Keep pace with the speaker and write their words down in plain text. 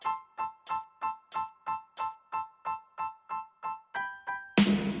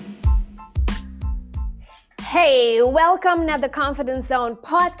Hey, welcome na the Confidence Zone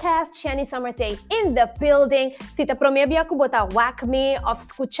podcast. Shani Samarte in the building. Si ta promebia ko bota wak me of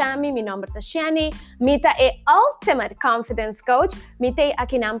escuchami, mi nombre ta Shani. Mita e ultimate confidence coach. Mita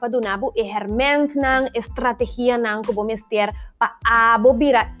akinampa dunabu e herment nang estrategia nang ko bomester pa abo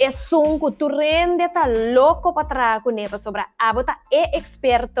bira esung ko turende ta loco patra ko ne pa sobra abo ta e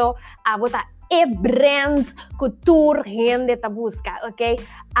experto, abo ta e brand couture gente ta busca, ok?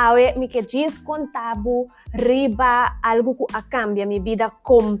 Awe mi que diz contabu riba algo que cambia mi vida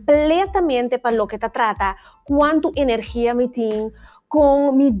completamente para lo que te trata, cuánto energía me tengo,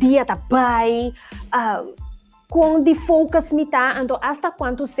 con mi día ta bai, com de focus me tá, então hasta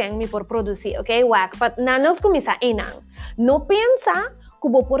quanto sen me por produzir, ok? Wak, but na nos começa inang. Não pensa que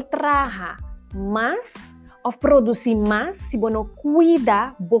vou por trabalhar mais ou produzir mais se você não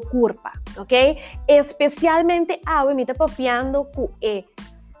cuida do corpo, ok? Especialmente eu me tá papiando com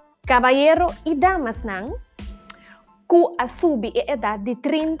caballeiro e damas não, que a subir a idade de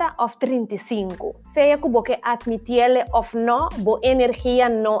 30 ou 35. Seja que você admitir ou não, a energia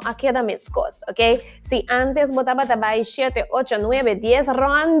não a queda mescos, ok? Se antes você estava 7, 8, 9, 10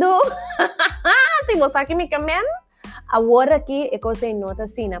 rondo, se você aqui me caminha, agora aqui é coisa em nota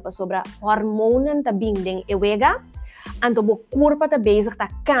assim, para sobre hormonen tá binding e wega, então o corpo tá bezig tá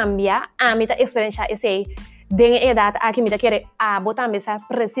cambia, a minha experiência esse den edad aqui me tá querer botar mesa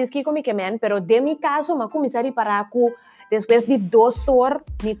preciso que como que men, pero de mi caso ma começar a parar com depois de 2 horas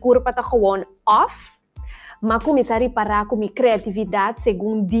mi corpo tá gewoon off, ma começar a parar com mi criatividade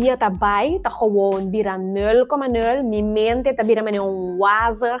segundo dia tá vai tá gewoon vira 0,0, mi mente tá vira um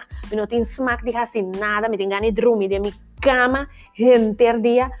wazig, mi não tem smaak de assim nada, mi tem gani dormir de mi cama inteiro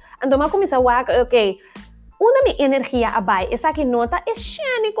dia, então ma começar a ok, una mi energia abai, essa que nota é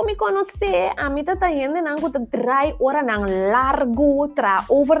Shani como me conhecer, a mim tá gente não que trai hora não largo, tra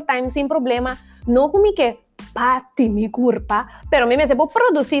overtime sem problema, não como que pati mi curpa, pero me se pode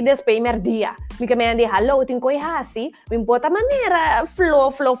produzir depois mer dia, me que me andi hello, tem coisa assim, me importa maneira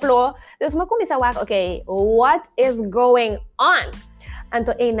flow, então me começa a ok, what is going on?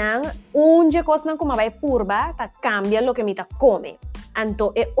 Então enang unje coisa não como vai purba, tá cambia lo que me tá come,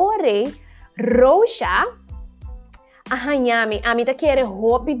 então é ore roxa a mim tá querer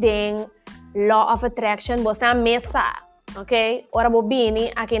hobby den law of attraction você a mesa, ok? Ora bobini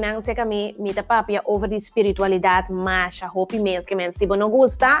aqui não sei que me tá papia over the espiritualidade mas a hobby mesmo que men se você não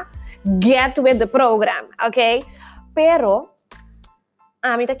gosta get with the program, ok? Pero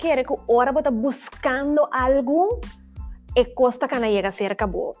a mim tá querer que ora você buscando algo e costa que não chega cerca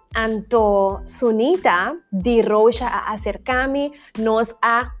bo. Então, Sunita de Rocha a acercar-me, nós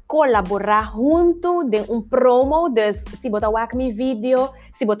a colaborar junto de promo, de se botar mi vídeo,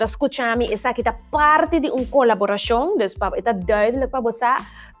 se botar escuchar-me, essa aqui tá parte de colaboração, dus está duidelijk para você,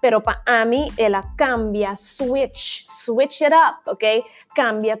 pero para mim ela cambia, switch it up, ok?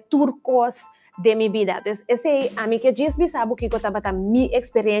 Cambia turcos de mi vida. Entonces, ese a mí que diz sabe que eu estava minha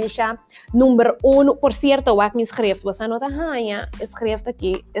experiência número 1, por cierto, o que me escreve, você não tá hanha, escreve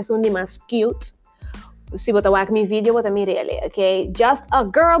aqui, é um de mais cute. Se você ver meu vídeo, você me ele, ok? Just a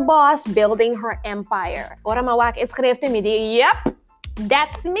girl boss building her empire. Ora, ma wak escreve me diz, yep,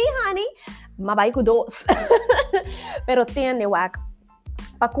 that's me, honey. Mabay ko dos. Pero tiene wak,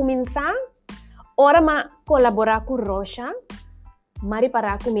 para começar, ora ma colaborar com Rocha, mari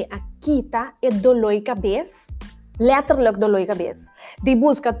para comer aqui tá é dolor cabeça, letterlijk dolor cabeça. De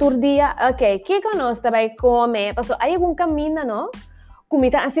busca todo dia, ok, que nós vai comer, passou aí algum caminho, não?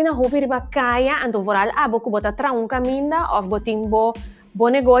 Comida assim na roupa riba caia, então voral abo que bota tra caminho, ou boting bo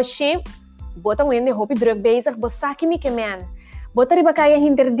negócio, bota de roupa drug bezig, bo saki mi kemen. Bota riba caia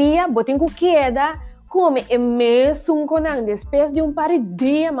hinterdia, boting ku queda, come e mesmo com não depois de par de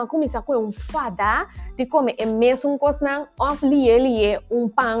dia, mas começa com fada de come e mesmo com não off lie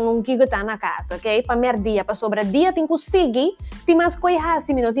pão que está na casa, ok? Para mer dia, para sobra dia tem que seguir, tem mais coisa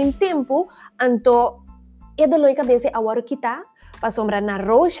assim, não tem tempo, então é dolor cabeça a hora que tá, para sobra na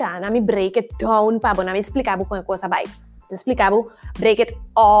roxa, na me break it down, para na me explicar como coisa vai, explicar break it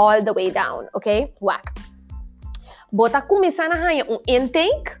all the way down, ok? Wak. Bota começar na ranha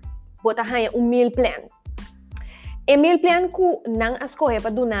intake. Bota hanya meal plan. E meal plan ku nang escolher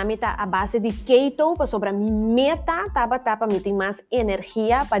para dinamita a base de keto para sobre mi meta tapa me tem mais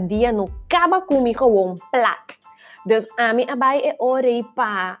energia para dia no acaba comer gewoon plat. Dus a mi abai e ore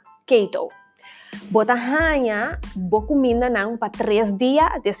pa keto. Bota hanya bo comida nang para 3 dias,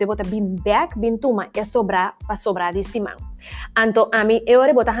 depois bota bin back bin tuma e sobra para sobrar de cima. Anto a mi e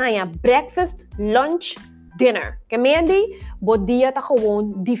ore bota hanya breakfast, lunch, dinner. Que mendi, bo dia ta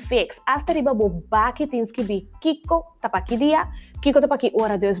gewoon die fix. Hasta riba bo baki tinski bi kiko tapaki dia, kiko tapaki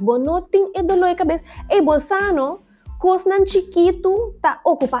ora. Dus bo noting e doloi cabeça. E bo sano, cos nan chiquito ta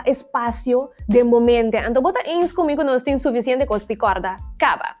ocupa espacio de momento. Então bota ens comigo nós tem suficiente coisa de corda.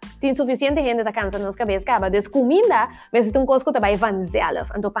 Caba. Tem suficiente gente ta cansa nos cabeça. Caba. Dus comida, mas tem coisa que vai vanzelf.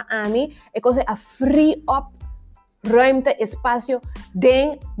 Então pa ami, é coisa a free up ruimte, espaço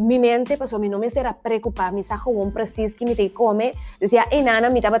den mi mente, para mi não me será preocupar, mi sa gewoon precies que mi te come. Dus ja, enana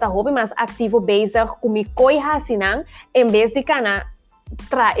mi taba ta hobby mais ativo bezig com mi koi hasinang, em vez de cana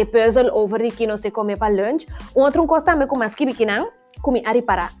tra e puzzle over die que nós te come para lunch. Outro costa me com mais que bikinang, com mi ari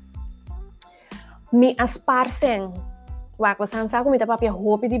para. Mi asparsen. Wak, sansa com mi tapa pia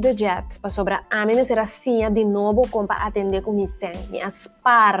hobby de budget, para sobra a mim me será assim de novo com para atender com mi sen. Mi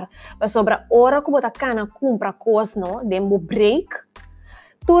aspar, para sobra hora que bota cana compra coisa, no, dembo break.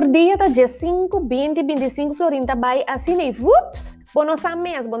 Tur dia tá de 5, 20, 25 florinta vai assim e whoops, bono sa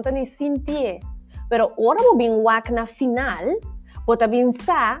mês, bonta ni sentir. Pero hora bo bin wak na final, bota bin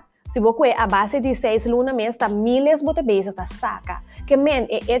sa, se você a base de 6 luna mês tá miles bota beza tá saca. Que men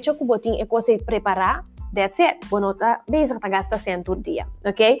é hecho que botin é coisa preparar. That's it. Bono ta bezig ta gasta centur dia,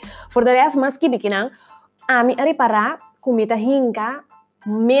 ok? For the rest, mas que bikinang, ami ari para comida hinka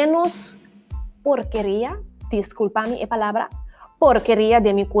menos porqueria, desculpa-me a palavra, porqueria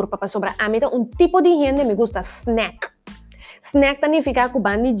de mi corpo para sobra. Ami ta tipo de gente me gusta snack. Snack significa que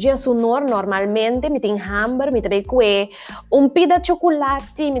bandi dia sonor normalmente mi tem hamburger, mi tabe que pida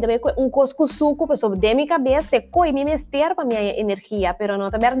chocolate, mi tabe que cosco suco, para sobre de mi cabeça te coi mi mester para minha energia, pero não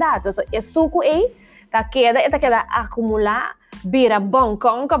é verdade. Então, é suco aí tá queda acumular, vira bom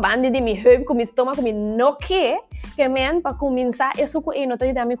com bandi de mi hub, com mi estômago, com mi noque, que men para começar é suco aí não tô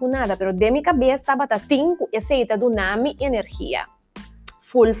dando com nada, pero de mi cabeça tá bata tinco, esse tá do nami energia.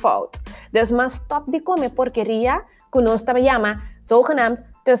 Full fault. Dus mas stop de comer porqueria, que nós também chama, zogenaamd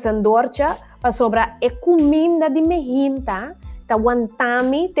tussendortje, para sobra é comida de mehinta, ta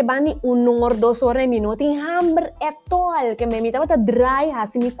wantami, te bani 1 or 2 horas minutos, em hamburger é tol, que me tava ta dry,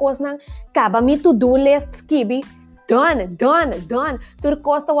 hasi mi kosnang, kaba mi to-do list, skibi, done. Tur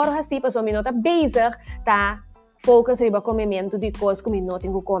costa waro hasi, para so mi nota bezig, ta focus riba comimento de coisas que mi não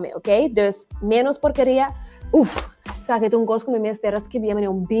tenho que comer, ok? Dus menos porqueria, sabe que um coisa que me mesteras que bia me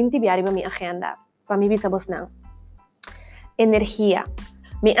 20 biari para minha agenda, para mi visa bosnang. Energia.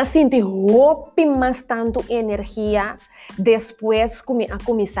 Me assinti hopi mas tanto energia depois que me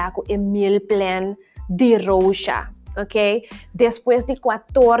começar com o meal plan de roxa, ok? Depois de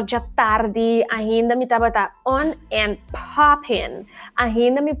 14 da tarde, ainda me tava on and popping.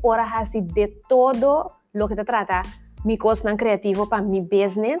 Ainda me pora assim de todo lo que te trata mi coisa criativo para mi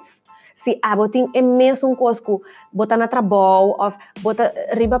business. Se abotin é mesmo coisa que bota na trabalho, ou bota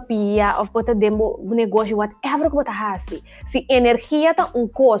riba pia, ou bota demo negócio, whatever que bota hasi. Se energia tá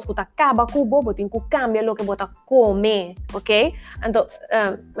coisa que tá acaba com botin que cambia lo que bota comer, ok? Então,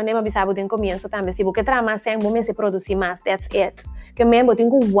 maneira bisa botin comienzo também. Se você trama sem bom se produzir mais, that's it. Que mesmo botin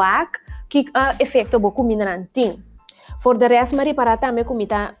que wak que efeito bo comida nanting. For the rest, mari para também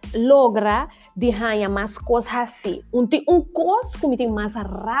comida logra de ganhar mais coisas assim. Coisa comida mais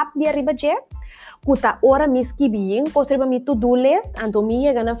rápido arriba je. Kuta ora miski bien, coisa riba mi to-do list. Então mi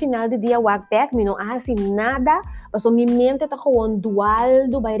chega na final de dia walk back, mi não assim nada. Paso mi mente tá gewoon dual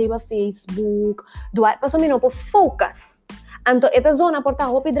do vai riba Facebook, dual. Paso mi não po focus. Então esta zona porta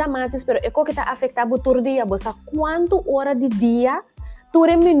hopi dramatis, pero é que tá afetado por dia. Bosa quanto hora de dia?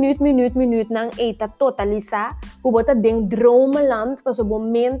 Ture minuut nang eta totaliza, ku bota den dromeland, paso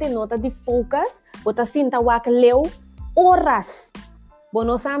bomente nota de focus, bota sinta wak leu horas,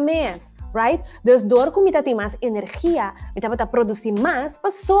 bonosa mes, right? Dus door ku mita ti mais energia, mita bata produzir mais,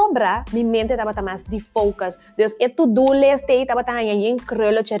 pa sobra, mi mente ta bata mais de focus. Dus e to-do list te ta bata yen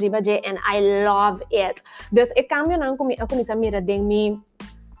krullo cheriba je, and I love it. Dus e cambio nang kumisa mira den mi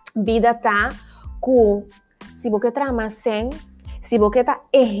vida ta, ku si boke trama sen, si boqueta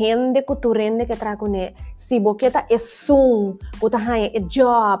é rende que tu rende que trago ne, si boqueta é sum, puta hanya é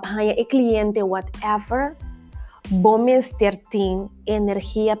job, hanya é cliente, whatever, bom ter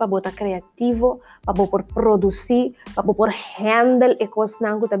energia para botar criativo, para por produzir, para por handle e coisas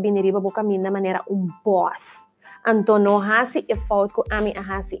não que tá bem riba boca minha da maneira boss. Então não hasi é falta que a mim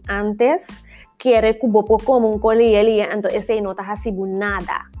hasi antes, querer que bopo como coli ele, então esse não tá hasi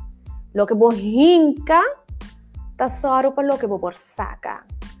nada. Lo que bo hinca só para lo que vou saca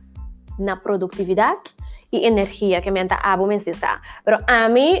na produtividade e energia que me abo necessita. Pero a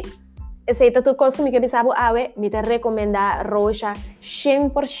mim, se tu coisa que me bisabo awe, me te recomenda roxa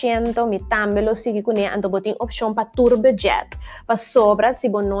 100%, me também lo sigo com ele, então botin opção para tour budget, para sobra se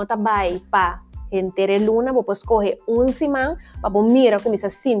bon nota vai para Entre luna, vou escolher semana para mira como se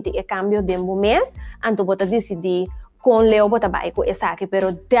sente e cambio de mês, então vou decidir com Leo bota vai com essa aqui,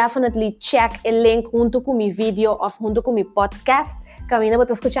 pero definitely check o link junto com meu vídeo ou junto com meu podcast, caminha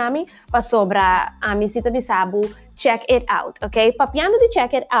bota escutar-me, para sobra a mim se sabe, check it out, ok? Papiando de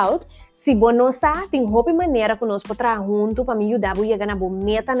check it out, se você não sabe, tem hobby maneira que nós podemos junto para me ajudar a chegar na boa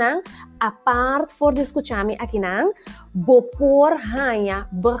meta, a parte for de escutar-me aqui, vou por hanha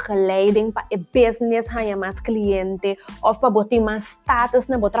begeleiding para o business hanha mais cliente, ou para botar mais status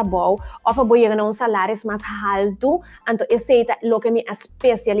na boa trabalho, ou para chegar a salário mais alto, então esse é o que me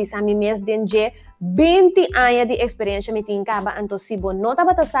especializa me mês de 20 anos de experiência me tem caba, então se você não está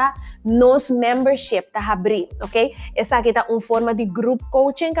batendo, nos membership está abrir, ok? Essa aqui está uma forma de group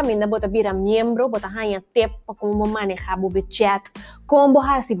coaching, que a minha bota vira membro, bota hanha tip para como manejar o budget, como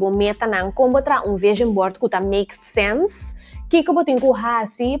hasi bo meta nang, como tra vision board que tá make sense, que você tem que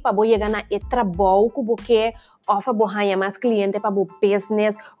fazer para você chegar na trabalho que você oferece bo hanha mais cliente para o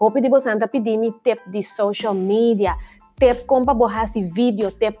business, ou pedir você pedir me tip de social media, tip como para você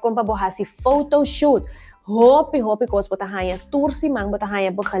vídeo, tip como para você photoshoot. Hopi que você bota hanha tursi mang bota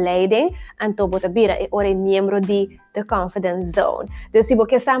hanha begeleiding, então bota vira e ora membro de The Confidence Zone. Dus se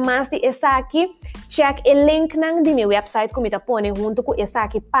você quer mais de essa aqui, check o link nang de meu website como está põe junto com essa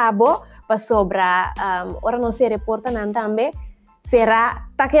aqui pabo para sobra ora não se reporta nan também. Será,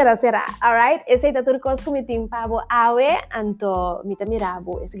 será, alright? Esse é tudo coisa como tem pabo awe, então me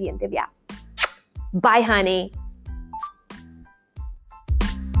mirabo o seguinte via. Bye honey.